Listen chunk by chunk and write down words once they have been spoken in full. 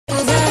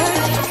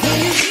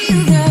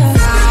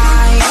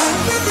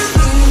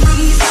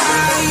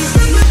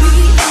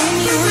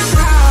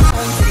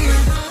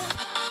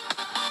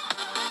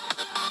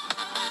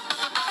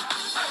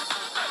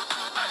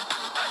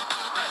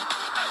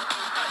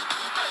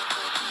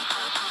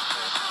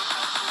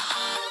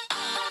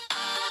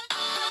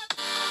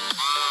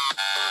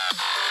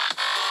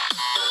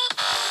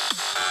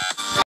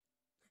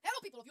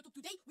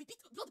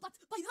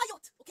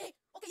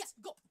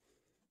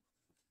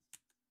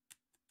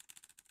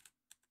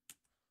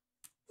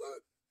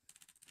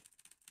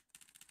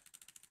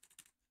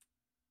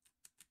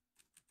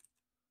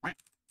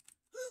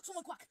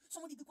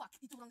Someone did the quack.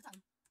 It took a long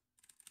time.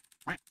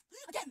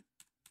 Again!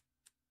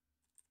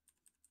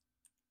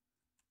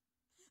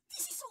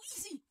 This is so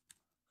easy!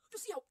 You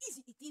see how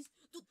easy it is?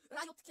 Dude,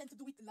 Riot can't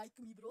do it like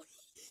me, bro.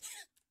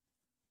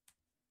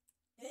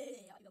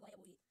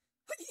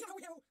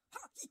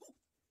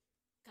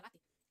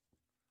 Karate.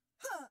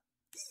 Ha!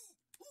 He!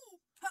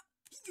 Hoo! Ha!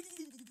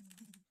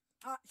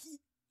 Ha! He!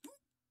 Hoo!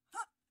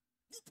 Ha!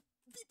 Beep!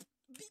 Beep!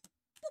 Beep!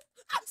 Boop!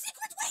 Ah!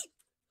 Secret way!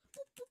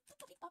 Boop! Boop!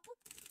 Boop! Boop! Boop!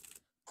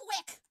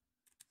 Quick!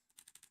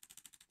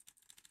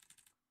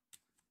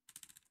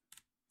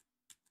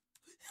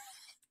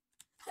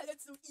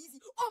 That's so easy.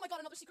 Oh my god,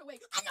 another secret way.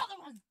 Another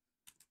one!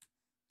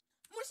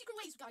 More secret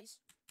ways, guys.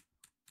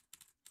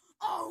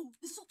 Oh,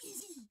 this is so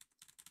easy.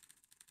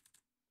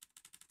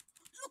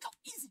 Look how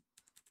easy.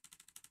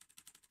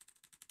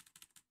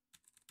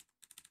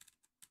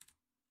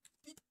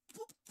 Beep,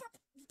 boop, pop.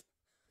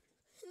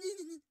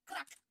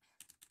 Crack.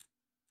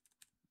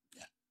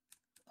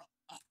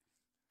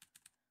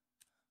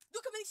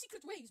 Look how many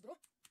secret ways, bro.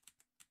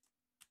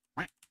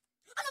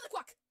 Another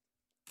quack.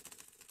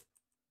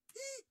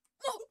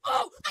 Oh,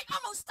 oh, I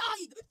almost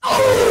died.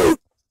 Oh!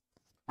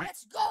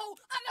 Let's go.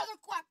 Another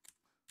quack.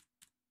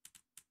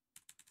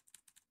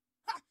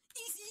 Ha,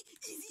 easy,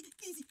 easy,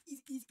 easy,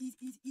 easy, easy, easy,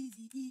 easy,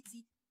 easy,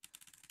 easy.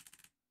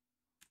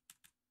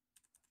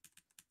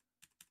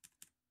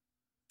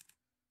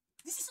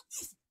 This is so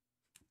easy.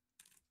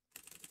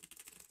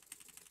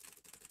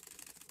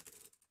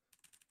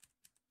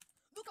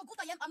 Look how good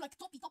I am. I'm like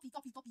toppy, toppy,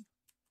 toppy, toppy.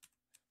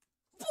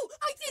 Boo!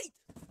 I did it!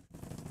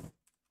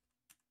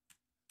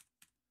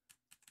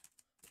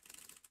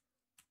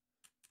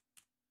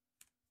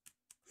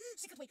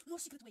 Secret way, more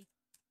secret way.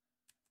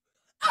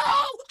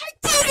 Oh! I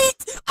did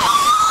it!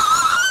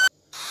 Oh!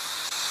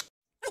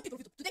 Hello people,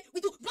 today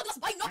we do Bloodlust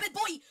by Nobel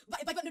Boy!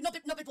 By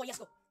Nobel Boy, yes,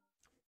 go.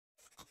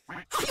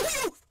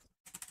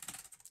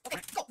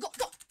 Okay, go, go,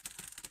 go!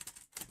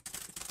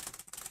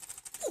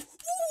 Ooh,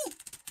 ooh!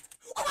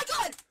 Oh my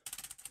god!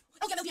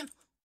 Okay, Belgium.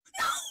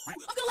 No! I'm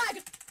gonna lag!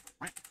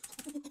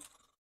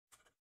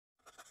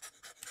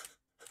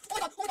 Oh my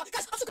god,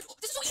 guys, I'm so good!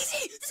 This is so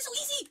easy! This is so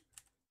easy!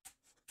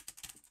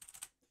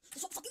 This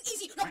is so fucking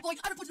easy! Nobel Boy,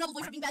 I don't put Nobel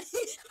Boy for being bad.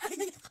 I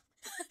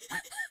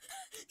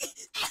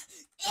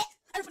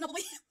don't put Nobel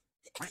Boy.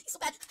 He's so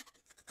bad.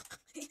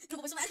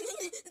 Nobel Boy's so bad.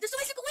 There's so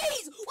many secret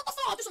ways! What the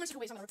fuck? There's so many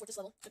secret ways. I'm gonna report this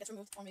level. So it gets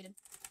removed or rated.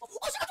 Oh,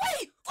 secret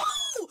way!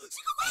 Oh!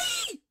 Secret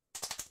way!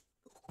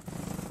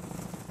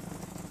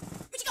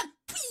 Michigan!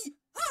 Pee!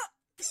 Ha!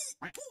 Pee!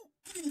 Poo!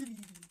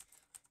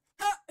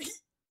 Ha! Hee!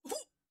 Hoo!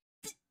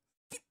 Pee!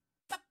 Pee!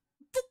 Pap!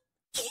 Poop!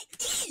 Ee!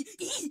 Ee!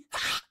 Ee!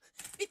 Ha!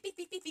 Beep! Beep!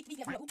 Beep! Beep! Beep!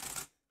 Beep!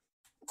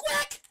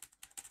 Quack!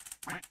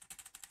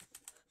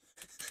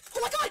 Oh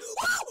my god!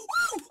 Wow!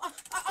 Wow!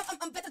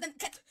 I'm better than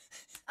Cat.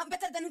 I'm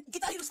better than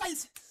Guitar Hero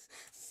Styles.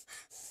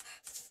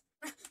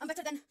 I'm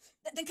better than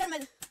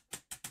Caramel.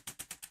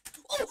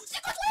 Oh!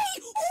 Secret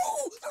way!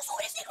 Oh! There's so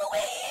many secret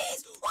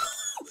ways!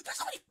 Oh! There's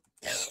so many...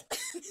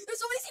 There's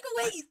so many secret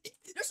ways!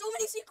 There's so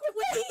many secret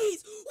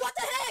ways! What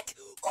the heck?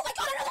 Oh my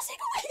god, another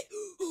secret way!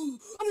 Oh,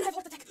 I'm gonna have a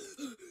heart attack.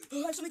 I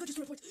have so many glitches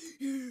to report.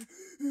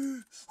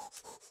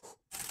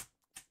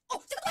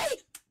 Oh! Secret way!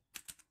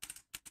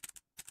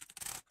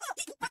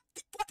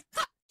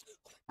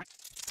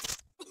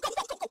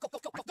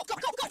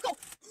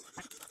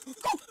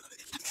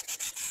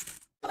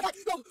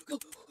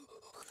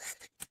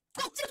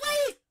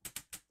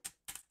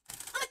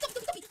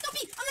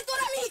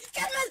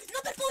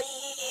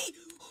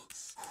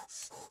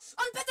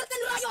 I'm better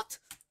than Riot!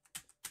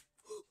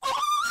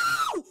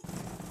 Oh!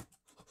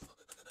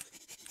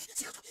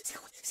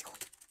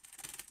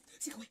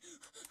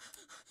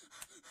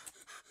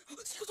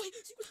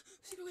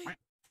 Secret way.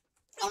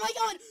 Oh my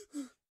god!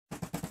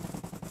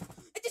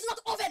 It is not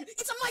oven!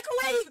 It's a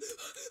microwave!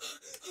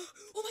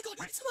 Oh my god,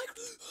 it's a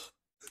microwave!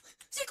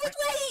 Secret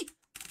way!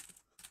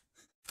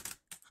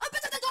 I'm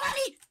better than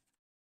Dorami!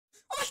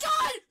 Oh my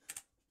god!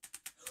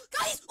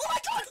 Guys, oh my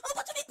god! I'm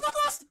about to meet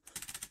Bloodlust!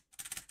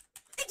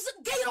 It's a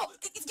Gairo!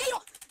 It's Gairo!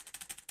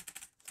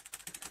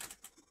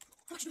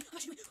 I'm actually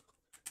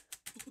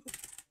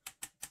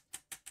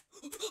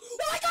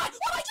oh my god!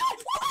 Oh my god!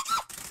 Oh my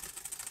god!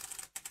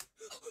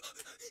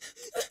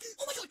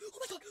 Oh my god! Oh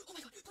my god! Oh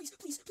my god! Please,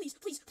 please, please,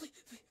 please, please,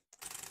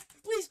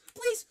 please,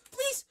 please,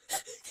 please!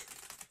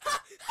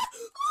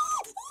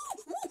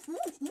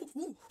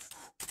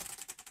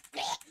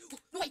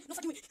 No way! No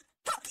fucking way!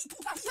 Ha! Hee! Hoo!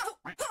 Ha! Ya!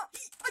 Ha!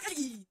 Hee! Ha!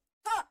 Hee!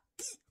 Ha!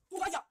 Hee! Hoo!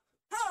 Ha! Ya!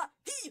 Ha!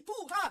 Hee!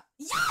 Hoo! Ha!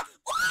 Ya!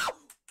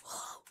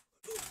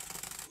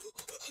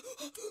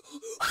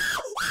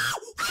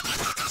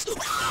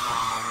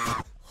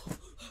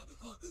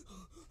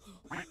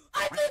 I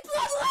beat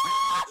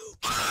Bloodlust!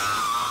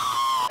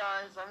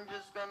 Guys, I'm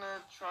just gonna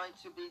try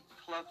to beat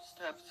Club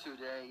Step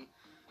today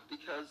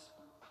because,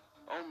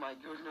 oh my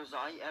goodness,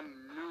 I am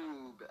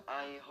noob.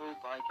 I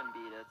hope I can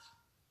beat it.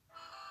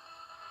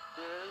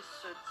 This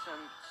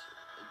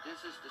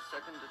is the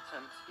second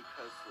attempt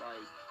because,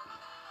 like,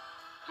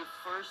 the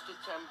first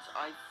attempt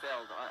I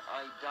failed.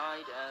 I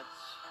died at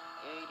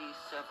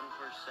 87%.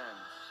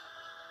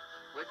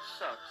 which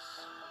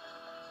sucks.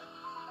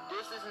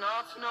 This is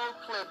not no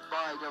clip,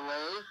 by the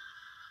way.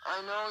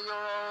 I know you're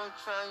all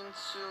trying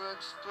to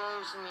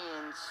expose me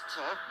and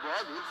stuff,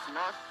 but it's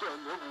not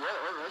gonna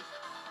work.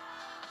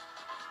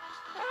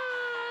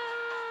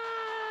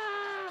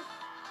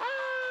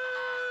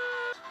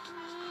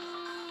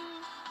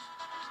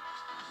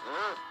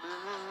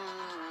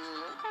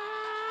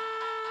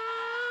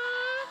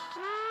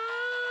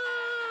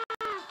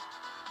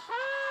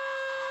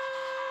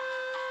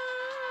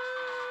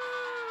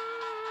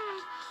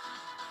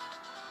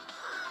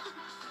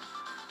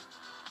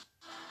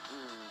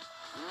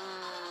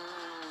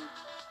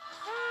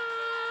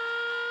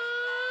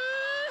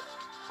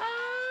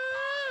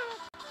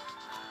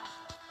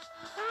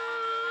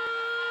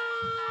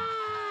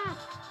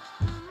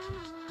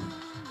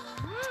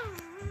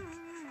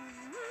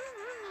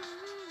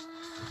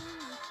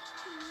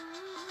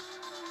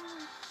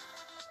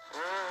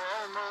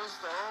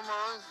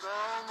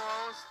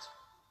 Almost.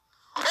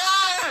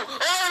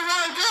 Oh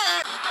my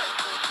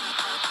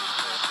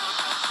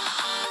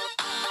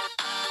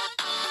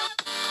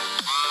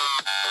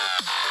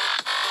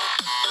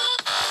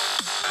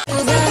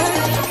God!